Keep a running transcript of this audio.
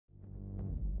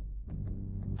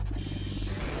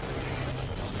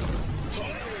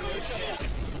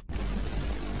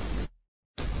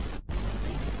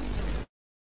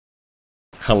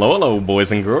Hello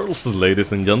boys and girls,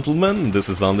 ladies and gentlemen, this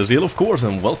is Anders here of course,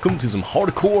 and welcome to some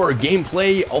hardcore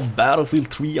gameplay of Battlefield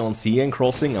 3 on CN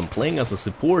Crossing. I'm playing as a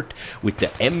support with the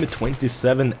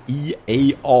M27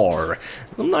 EAR.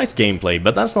 Nice gameplay,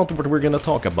 but that's not what we're gonna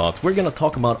talk about. We're gonna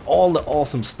talk about all the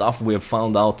awesome stuff we have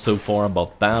found out so far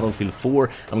about Battlefield 4.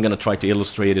 I'm gonna try to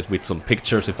illustrate it with some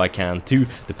pictures if I can too,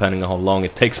 depending on how long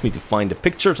it takes me to find the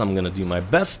pictures. I'm gonna do my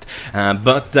best,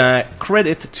 but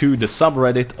credit to the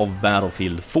subreddit of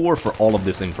Battlefield 4 for all of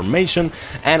this information,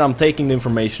 and I'm taking the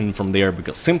information from there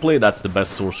because simply that's the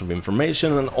best source of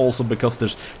information, and also because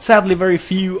there's sadly very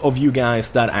few of you guys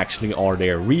that actually are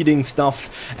there reading stuff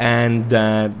and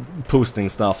posting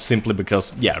stuff, simply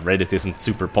because yeah, Reddit isn't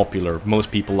super popular.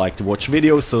 Most people like to watch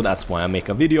videos, so that's why I make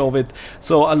a video of it,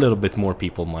 so a little bit more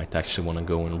people might actually want to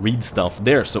go and read stuff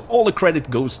there, so all the credit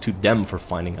goes to them for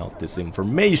finding out this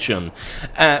information.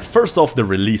 First off, the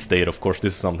release date, of course,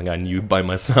 this is something I knew by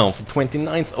myself,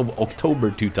 29th of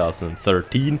October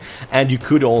 2013, and you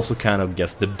could also kind of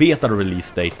guess the beta release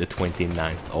date, the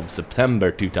 29th of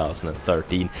September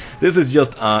 2013. This is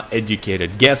just an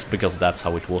educated guess because that's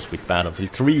how it was with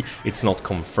Battlefield 3. It's not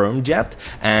confirmed yet,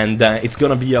 and it's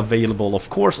gonna be available of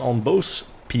course on both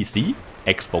PC,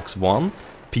 Xbox One,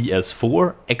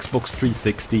 PS4, Xbox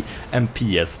 360 and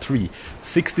PS3.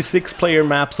 66 player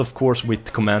maps, of course,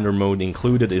 with commander mode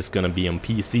included, is gonna be on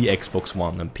PC, Xbox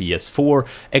One and PS4.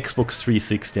 Xbox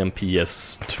 360 and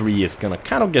PS3 is gonna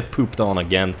kind of get pooped on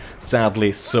again,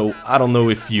 sadly, so I don't know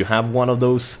if you have one of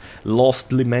those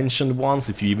lastly mentioned ones,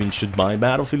 if you even should buy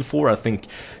Battlefield 4. I think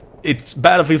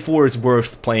Battlefield 4 is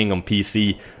worth playing on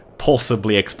PC,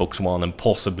 possibly Xbox One and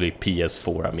possibly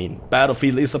PS4. I mean,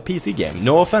 Battlefield is a PC game,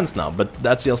 no offense now, but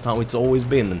that's just how it's always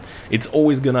been, and it's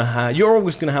always gonna have, you're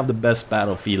always gonna have the best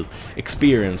Battlefield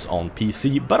experience on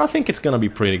PC, but I think it's gonna be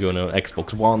pretty good on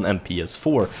Xbox One and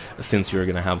PS4, since you're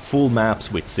gonna have full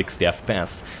maps with 60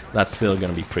 FPS. That's still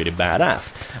gonna be pretty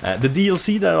badass. The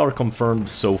DLC that are confirmed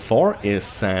so far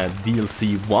is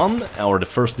DLC 1, or the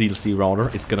first DLC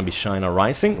rather. It's gonna be China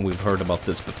Rising. We've heard about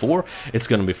this before. It's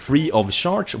gonna be free of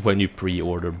charge when you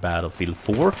pre-order Battlefield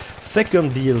 4.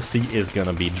 Second DLC is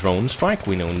gonna be Drone Strike.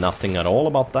 We know nothing at all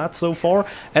about that so far.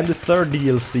 And the third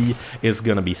DLC is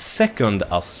gonna be Second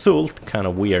Assault. Kind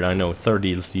of weird, I know, third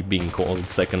DLC being called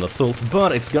Second Assault,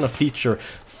 but it's gonna feature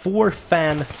 4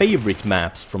 fan favorite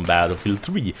maps from Battlefield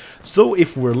 3. So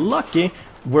if we're lucky,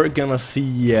 we're gonna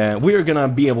see, we're gonna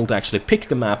be able to actually pick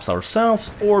the maps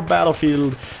ourselves, or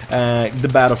Battlefield,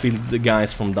 the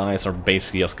guys from DICE are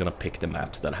basically just gonna pick the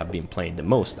maps that have been played the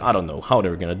most. I don't know how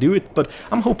they're gonna do it, but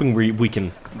I'm hoping we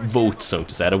can vote, so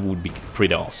to say. That would be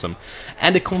pretty awesome.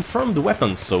 And the confirmed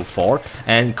weapons so far,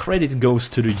 and credit goes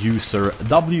to the user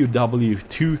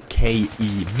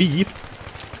WW2KEV.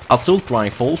 Assault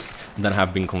rifles that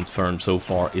have been confirmed so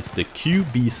far is the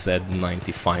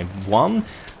QBZ95-1,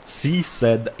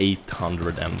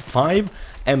 CZ805,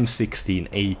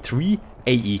 M16A3,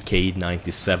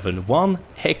 AEK97-1,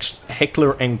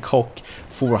 Heckler & Koch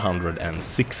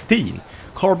 416.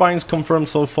 Carbines confirmed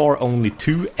so far, only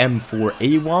 2,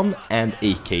 M4A1 and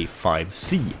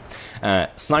AK5C.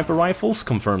 Sniper rifles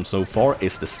confirmed so far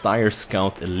is the Steyr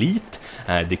Scout Elite,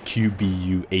 the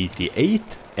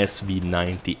QBU88,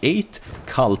 SV98,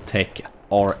 Caltech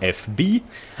RFB.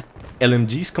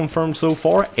 LMGs confirmed so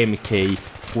far,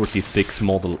 MK46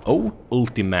 Model O,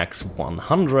 Ultimax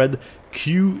 100,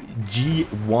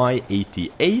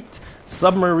 QGY88,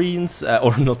 submarines,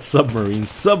 or not submarines,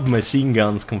 submachine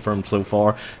guns confirmed so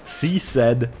far,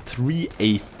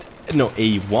 CZ38,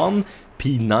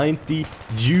 P90,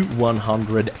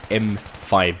 U100,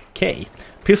 M5K.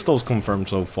 Pistols confirmed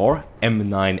so far,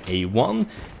 M9A1,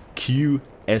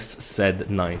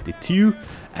 QSZ92,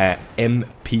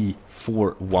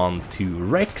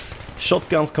 MP412 Rex.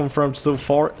 Shotguns confirmed so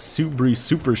far, Subaru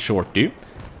Super Shorty,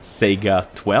 Sega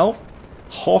 12,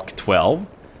 Hawk 12,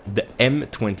 the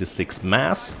M26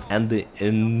 Mass, and the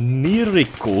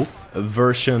Nirico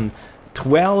version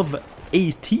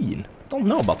 1218. Don't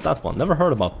know about that one, never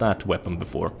heard about that weapon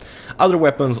before. Other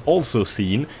weapons also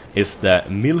seen is the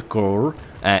Milkor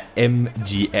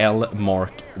MGL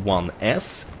Mark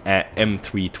 1S,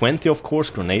 M320 of course,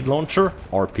 grenade launcher,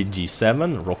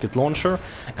 RPG-7 rocket launcher,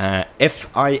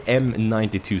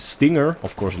 FIM-92 Stinger,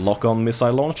 of course lock-on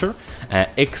missile launcher,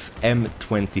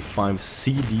 XM25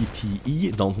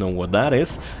 CDTE, don't know what that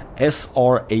is,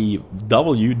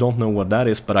 SRAW, don't know what that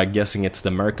is, but I'm guessing it's the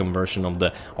American version of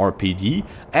the RPG,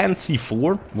 and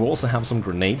C4. We also have some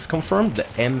grenades confirmed, the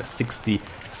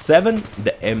M67,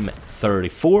 the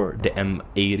M34, the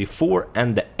M84,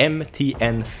 and the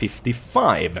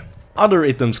MTN55. Other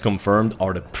items confirmed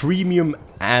are the premium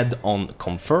add-on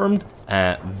confirmed,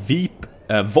 Veep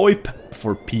VoIP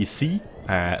for PC,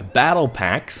 battle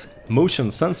packs,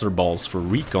 motion sensor balls for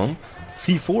recon,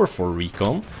 C4 for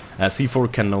recon,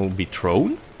 C4 can now be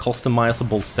thrown,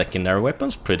 customizable secondary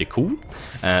weapons, pretty cool.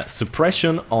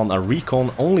 Suppression on a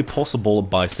recon only possible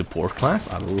by support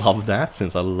class, I love that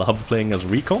since I love playing as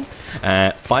recon.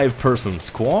 5-person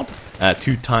squad,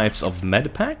 2 types of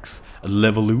med packs,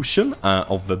 levolution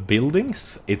of the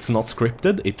buildings. It's not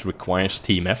scripted, it requires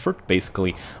team effort,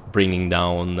 basically bringing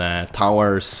down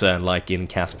towers like in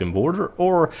Caspian Border,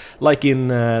 or like in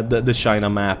the China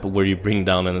map where you bring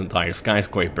down an entire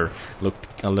skyscraper. Looked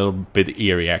a little bit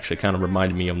eerie actually, kind of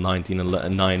reminded me of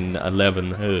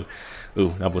 9/11.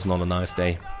 Ooh, that was not a nice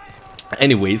day.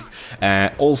 Anyways,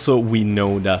 also we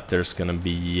know that there's gonna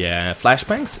be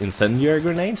flashbangs, incendiary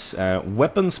grenades,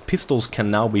 weapons, pistols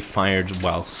can now be fired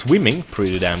while swimming,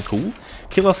 pretty damn cool.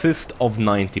 Kill assist of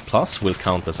 90 plus will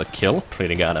count as a kill,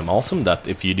 pretty goddamn awesome, that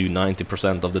if you do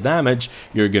 90% of the damage,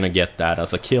 you're gonna get that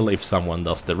as a kill if someone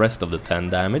does the rest of the 10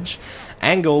 damage.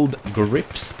 Angled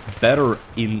grips, better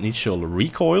initial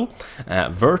recoil,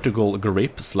 vertical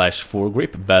grip /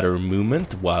 foregrip, better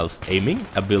movement whilst aiming,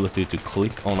 ability to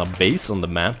click on a base on the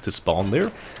map to spawn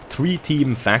there. 3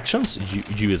 team factions,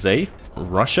 USA,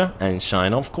 Russia and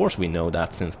China, of course, we know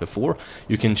that since before.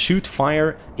 You can shoot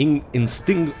fire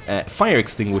fire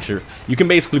extinguisher. You can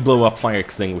basically blow up fire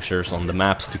extinguishers on the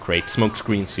maps to create smoke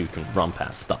screens so you can run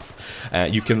past stuff.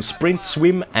 You can sprint,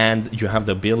 swim, and you have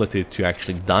the ability to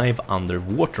actually dive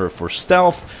underwater for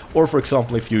stealth, or for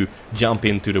example if you jump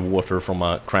into the water from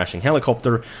a crashing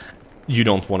helicopter, you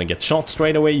don't want to get shot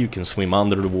straight away, you can swim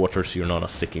under the water so you're not a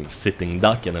sitting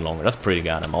duck any longer. That's pretty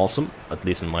goddamn awesome, at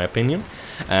least in my opinion.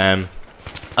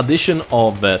 Addition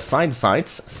of side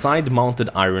sights, side-mounted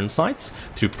iron sights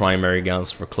to primary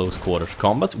guns for close quarters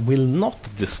combat will not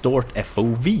distort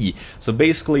FOV. So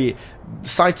basically,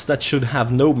 sights that should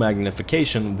have no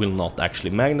magnification will not actually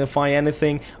magnify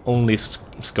anything, only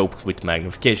scopes with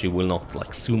magnification will not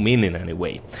like zoom in any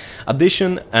way.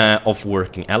 Addition of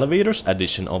working elevators,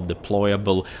 addition of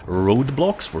deployable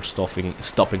roadblocks for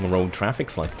stopping road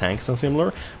traffics like tanks and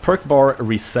similar, perk bar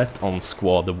reset on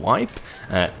squad wipe,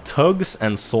 tugs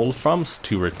and solframs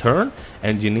to return.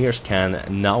 Engineers can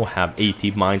now have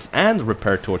AT mines and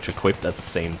repair torch equipped at the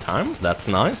same time, that's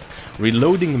nice.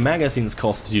 Reloading magazines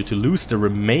causes you to lose the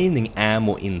remaining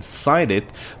ammo inside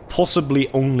it, possibly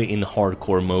only in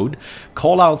hardcore mode.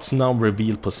 Callouts now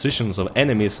reveal positions of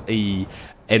enemies,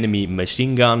 enemy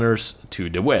machine gunners to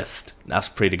the west. That's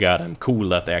pretty goddamn cool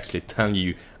that they actually tell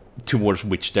you towards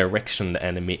which direction the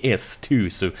enemy is too.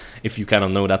 So if you kind of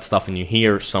know that stuff and you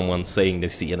hear someone saying they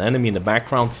see an enemy in the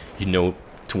background, you know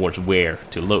towards where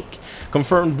to look.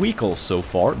 Confirmed vehicles so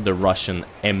far: the Russian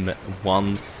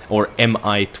M1 or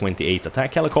Mi-28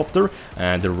 attack helicopter,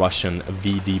 the Russian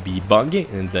VDB buggy,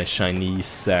 and the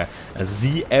Chinese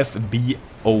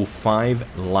ZFB-05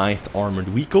 light armored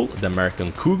vehicle, the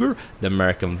American Cougar, the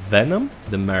American Venom,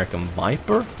 the American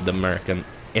Viper, the American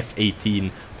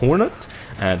F-18 Hornet,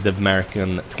 the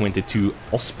American 22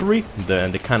 Osprey,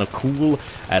 the kind of cool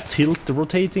tilt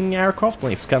rotating aircraft,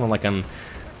 like it's kind of like an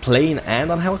plane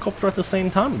and a helicopter at the same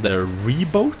time, the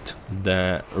Reboat,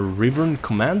 the River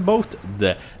Command Boat,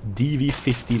 the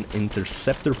DV-15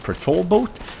 Interceptor Patrol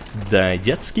Boat, the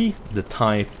jet ski, the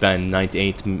Type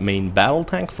 98 main battle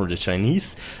tank for the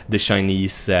Chinese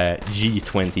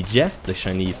G-20 jet, the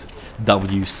Chinese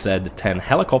WZ-10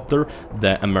 helicopter,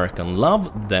 the American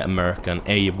Love, the American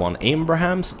A-1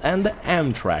 Abrams, and the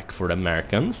Amtrak for the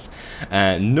Americans.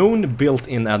 Known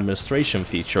built-in administration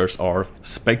features are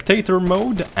spectator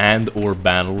mode and/or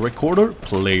battle recorder,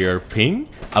 player ping,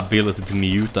 ability to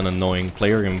mute an annoying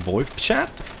player in VoIP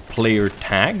chat, player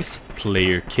tags,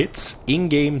 player kits,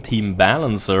 in-game team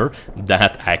balancer,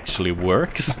 that actually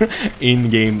works,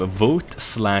 in-game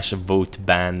vote/vote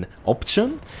ban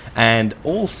option, and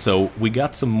also we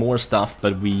got some more stuff,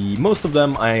 but most of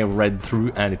them I read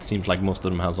through and it seems like most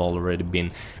of them has already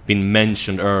been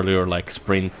mentioned earlier, like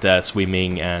sprint,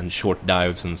 swimming and short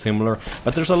dives and similar.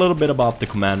 But there's a little bit about the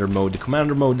commander mode. The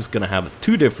commander mode is gonna have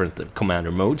 2 different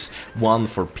commander modes, one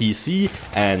for PC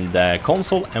and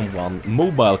console, and one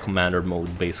mobile commander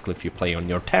mode, basically if you play on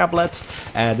your tablets.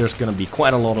 There's gonna be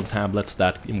quite a lot of tablets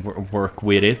that work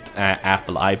with it: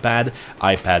 Apple iPad,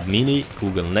 iPad mini,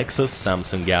 Google Nexus,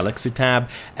 Samsung Galaxy Tab,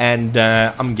 and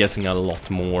I'm guessing a lot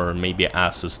more, maybe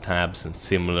Asus tabs and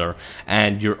similar.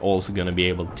 And you're also gonna be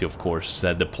able to, of course,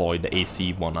 deploy the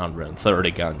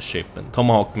AC-130 gunship and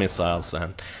Tomahawk missiles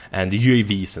and the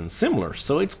UAVs and similar.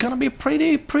 So it's gonna be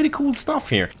pretty cool stuff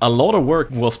here. A lot of work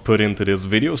was put into this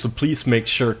video, so please make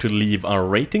sure to leave a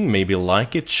rating, maybe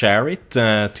like it, share it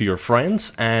to your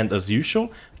friends, and as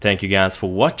usual, thank you guys for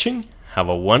watching. Have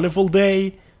a wonderful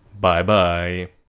day. Bye bye.